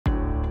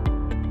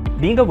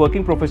Being a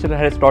working professional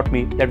has taught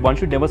me that one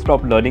should never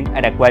stop learning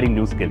and acquiring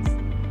new skills.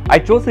 I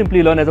chose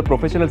Simplilearn as a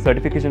professional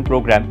certification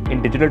program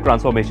in digital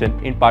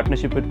transformation in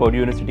partnership with Pune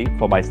University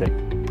for myself.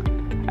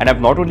 And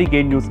I've not only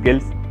gained new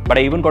skills, but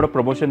I even got a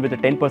promotion with a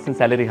 10%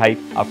 salary hike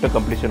after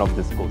completion of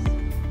this course.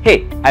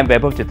 Hey, I'm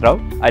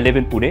Vaibhav. I live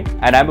in Pune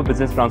and I'm a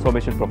business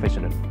transformation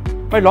professional.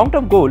 My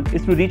long-term goal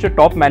is to reach a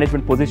top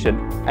management position,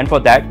 and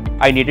for that,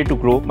 I needed to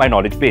grow my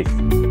knowledge base.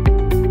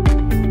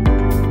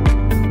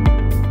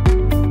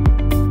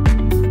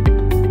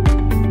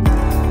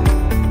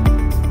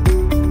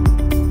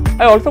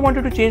 I also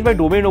wanted to change my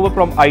domain over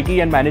from IT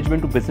and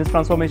management to business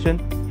transformation.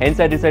 Hence,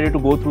 I decided to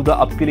go through the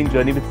upskilling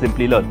journey with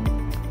Simplilearn.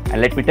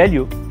 And let me tell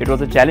you, it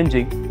was a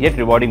challenging yet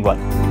rewarding one.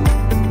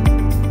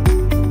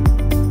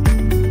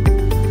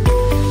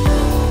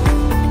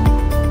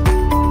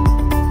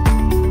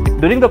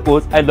 During the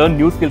course, I learned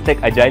new skills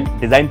like agile,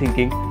 design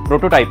thinking,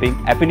 prototyping,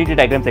 affinity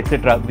diagrams,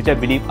 etc., which I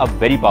believe are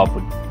very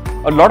powerful.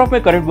 A lot of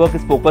my current work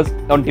is focused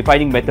on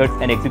defining methods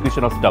and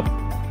execution of stuff.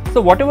 So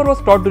whatever was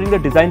taught during the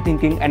design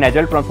thinking and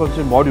agile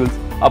transformation modules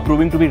are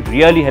proving to be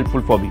really helpful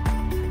for me.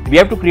 We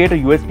have to create a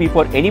USP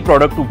for any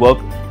product to work,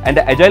 and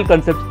the agile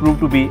concepts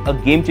prove to be a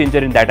game changer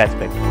in that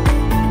aspect.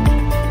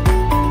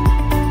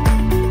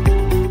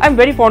 I'm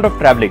very fond of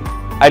traveling.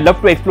 I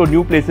love to explore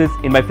new places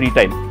in my free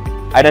time.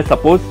 And I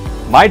suppose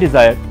my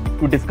desire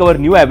to discover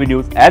new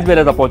avenues as well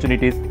as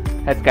opportunities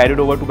has carried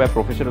over to my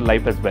professional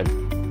life as well.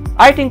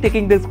 I think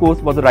taking this course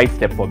was the right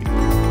step for me.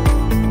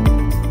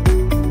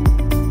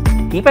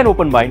 Keep an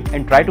open mind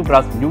and try to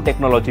grasp new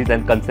technologies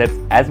and concepts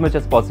as much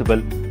as possible,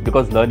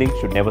 because learning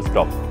should never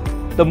stop.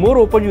 The more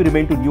open you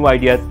remain to new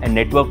ideas and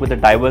network with a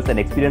diverse and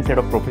experienced set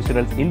of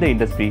professionals in the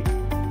industry,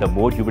 the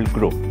more you will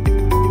grow.